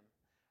in him.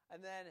 And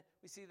then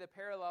we see the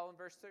parallel in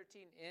verse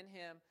 13. In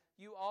him,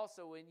 you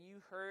also, when you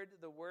heard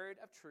the word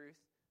of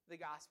truth, the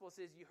gospel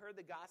says, you heard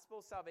the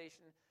gospel of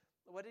salvation.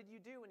 What did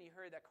you do when you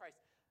heard that Christ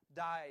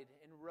died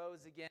and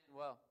rose again?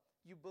 Well,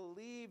 you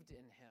believed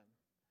in him.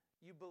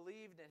 You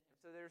believed in him.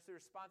 So there's the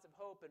response of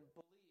hope and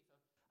belief,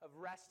 of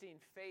resting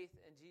faith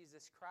in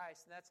Jesus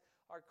Christ. And that's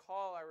our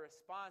call, our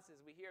response as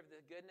we hear of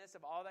the goodness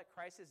of all that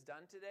Christ has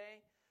done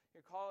today.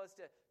 Your call is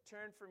to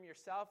turn from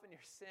yourself and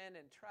your sin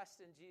and trust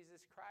in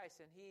Jesus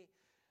Christ. And he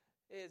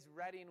is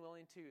ready and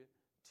willing to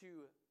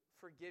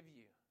forgive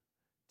you,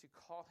 to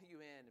call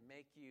you in and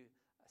make you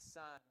a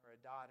son or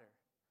a daughter.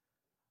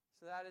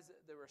 So that is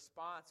the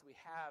response we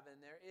have,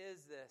 and there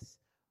is this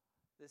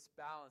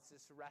balance,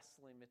 this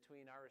wrestling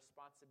between our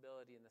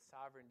responsibility and the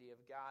sovereignty of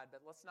God.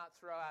 But let's not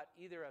throw out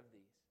either of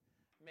these.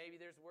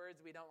 Maybe there's words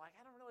we don't like.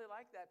 I don't really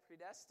like that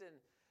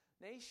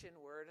predestination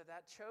word or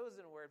that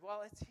chosen word.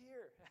 Well, it's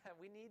here.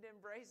 We need to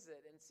embrace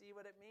it and see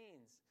what it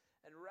means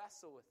and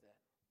wrestle with it.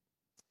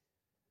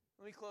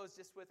 Let me close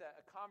just with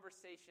a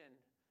conversation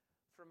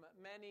from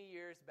many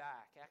years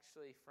back,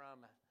 actually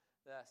from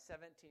the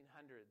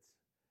 1700s.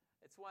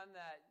 It's one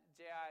that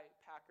J.I.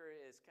 Packer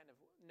is kind of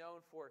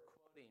known for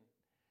quoting,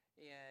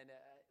 and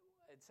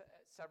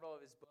several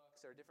of his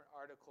books or different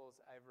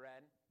articles I've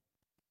read.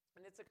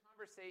 And it's a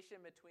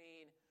conversation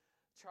between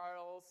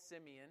Charles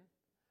Simeon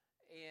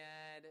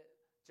and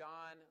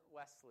John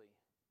Wesley.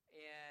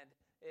 And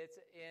it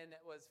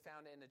was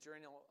found in a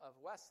journal of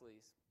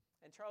Wesley's.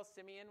 And Charles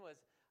Simeon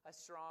was a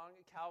strong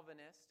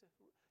Calvinist.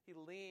 He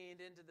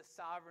leaned into the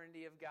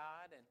sovereignty of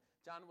God. And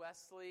John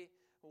Wesley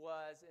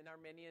was an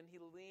Arminian.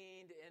 He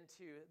leaned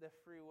into the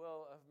free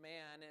will of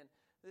man. And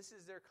this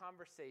is their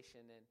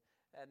conversation,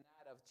 and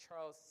that of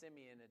Charles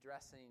Simeon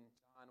addressing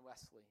John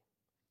Wesley.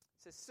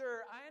 He says,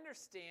 "Sir, I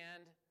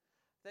understand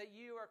that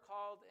you are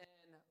called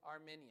an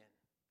Arminian,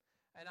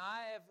 and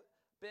I have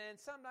been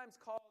sometimes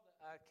called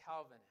a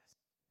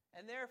Calvinist.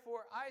 And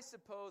therefore, I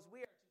suppose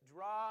we are to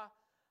draw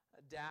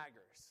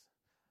daggers."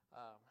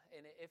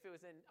 And if it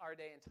was in our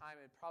day and time,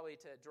 it'd probably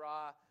to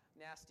draw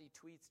nasty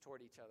tweets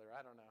toward each other.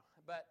 I don't know.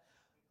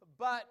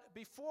 But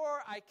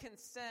before I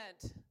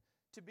consent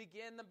to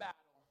begin the battle,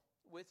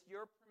 with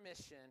your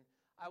permission,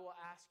 I will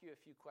ask you a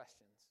few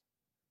questions.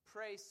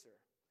 Pray, sir,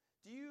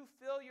 do you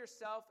feel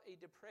yourself a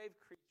depraved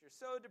creature,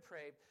 so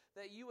depraved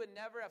that you would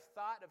never have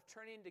thought of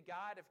turning to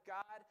God if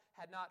God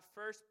had not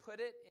first put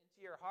it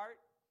into your heart?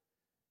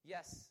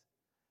 Yes,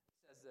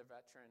 says the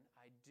veteran,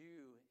 I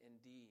do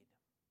indeed.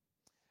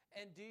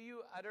 And do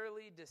you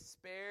utterly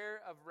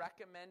despair of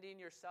recommending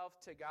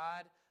yourself to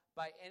God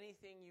by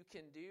anything you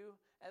can do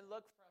and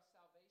look for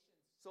salvation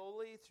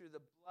solely through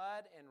the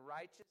blood and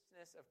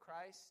righteousness of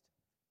Christ?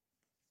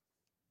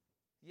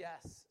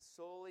 Yes,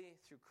 solely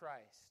through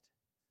Christ.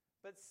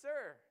 But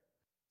sir,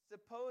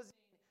 supposing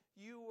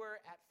you were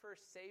at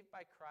first saved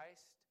by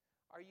Christ,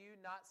 are you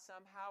not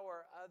somehow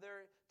or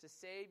other to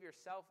save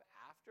yourself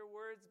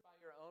afterwards by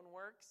your own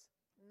works?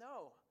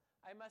 No,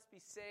 I must be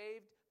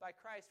saved by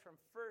Christ from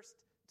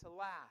first to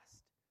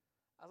last.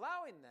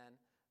 Allowing then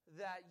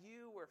that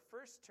you were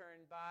first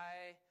turned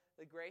by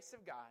the grace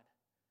of God,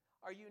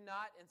 are you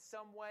not in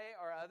some way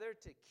or other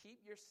to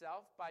keep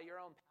yourself by your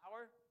own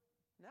power?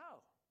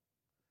 No.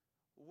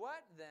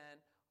 What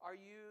then are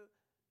you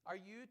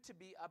to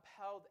be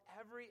upheld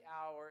every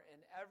hour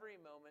and every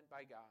moment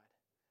by God,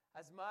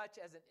 as much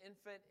as an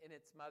infant in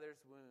its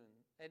mother's womb,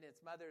 in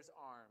its mother's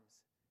arms?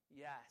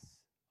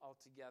 Yes,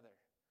 altogether.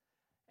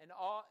 And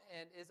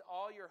is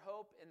all your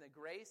hope in the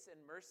grace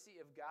and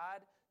mercy of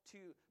God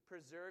to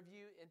preserve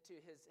you into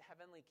his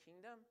heavenly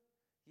kingdom?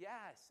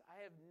 Yes,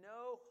 I have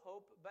no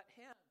hope but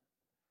him.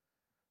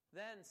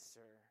 Then,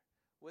 sir,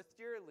 with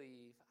your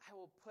leave, I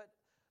will put up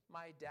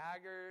my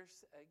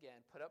daggers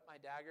again.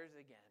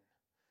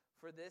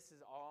 For this is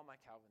all my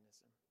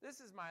Calvinism.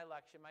 This is my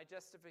election, my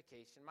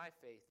justification, my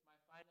faith, my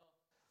final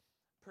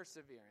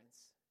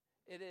perseverance.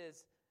 It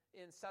is,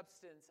 in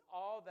substance,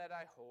 all that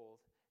I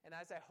hold. And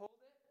as I hold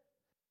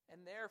it,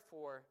 and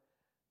therefore,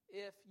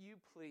 if you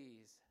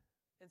please,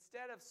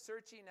 instead of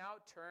searching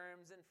out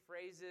terms and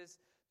phrases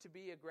to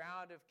be a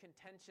ground of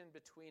contention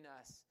between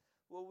us,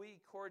 will we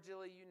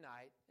cordially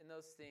unite in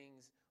those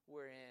things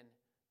wherein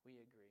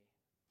we agree?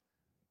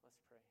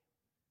 Let's pray.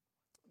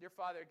 Dear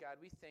Father God,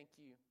 we thank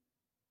you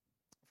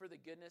for the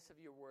goodness of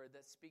your word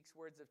that speaks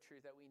words of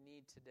truth that we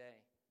need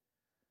today.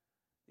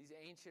 These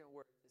ancient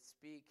words that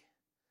speak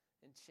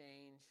and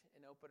change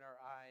and open our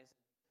eyes.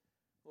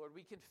 Lord,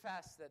 we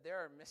confess that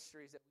there are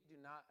mysteries that we do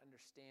not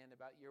understand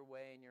about your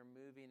way and your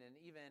moving, and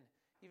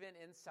even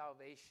in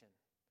salvation.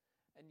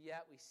 And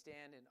yet we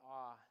stand in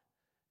awe,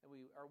 and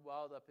we are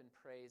welled up in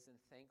praise and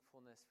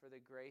thankfulness for the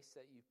grace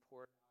that you've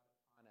poured out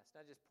upon us.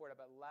 Not just poured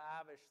out, but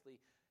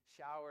lavishly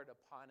showered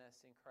upon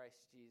us in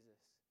Christ Jesus.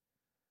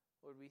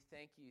 Lord, we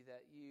thank you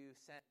that you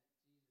sent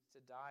Jesus to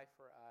die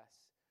for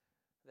us,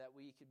 that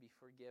we could be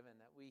forgiven,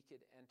 that we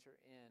could enter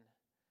in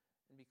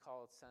and be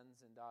called sons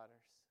and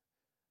daughters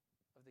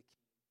of the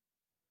King.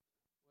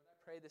 Lord, I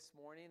pray this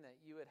morning that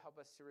you would help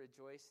us to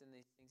rejoice in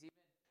these things, even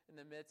in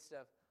the midst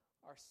of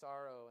our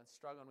sorrow and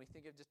struggle. And we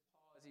think of just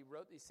Paul as he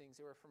wrote these things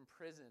who were from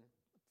prison,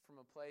 from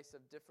a place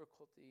of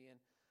difficulty. And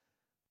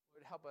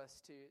Lord, help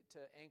us to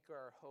anchor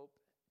our hope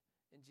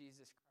in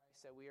Jesus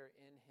Christ, that we are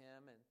in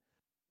him and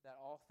that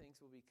all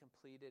things will be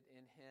completed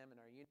in him, and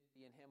our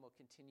unity in him will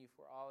continue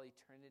for all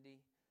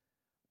eternity.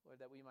 Lord,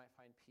 that we might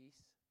find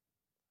peace.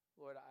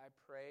 Lord, I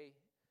pray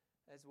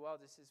as well,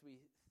 just as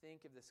we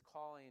think of this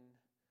calling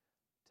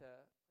to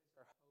place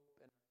our hope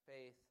and our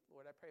faith,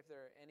 Lord, I pray if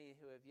there are any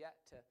who have yet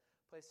to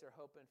place their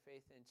hope and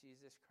faith in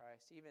Jesus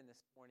Christ, even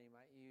this morning,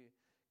 might you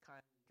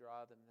kindly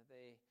draw them, that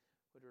they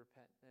would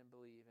repent and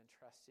believe and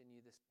trust in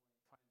you this morning,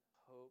 find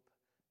the hope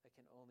that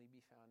can only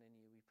be found in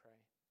you, we pray.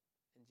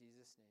 In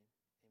Jesus' name,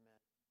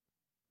 amen.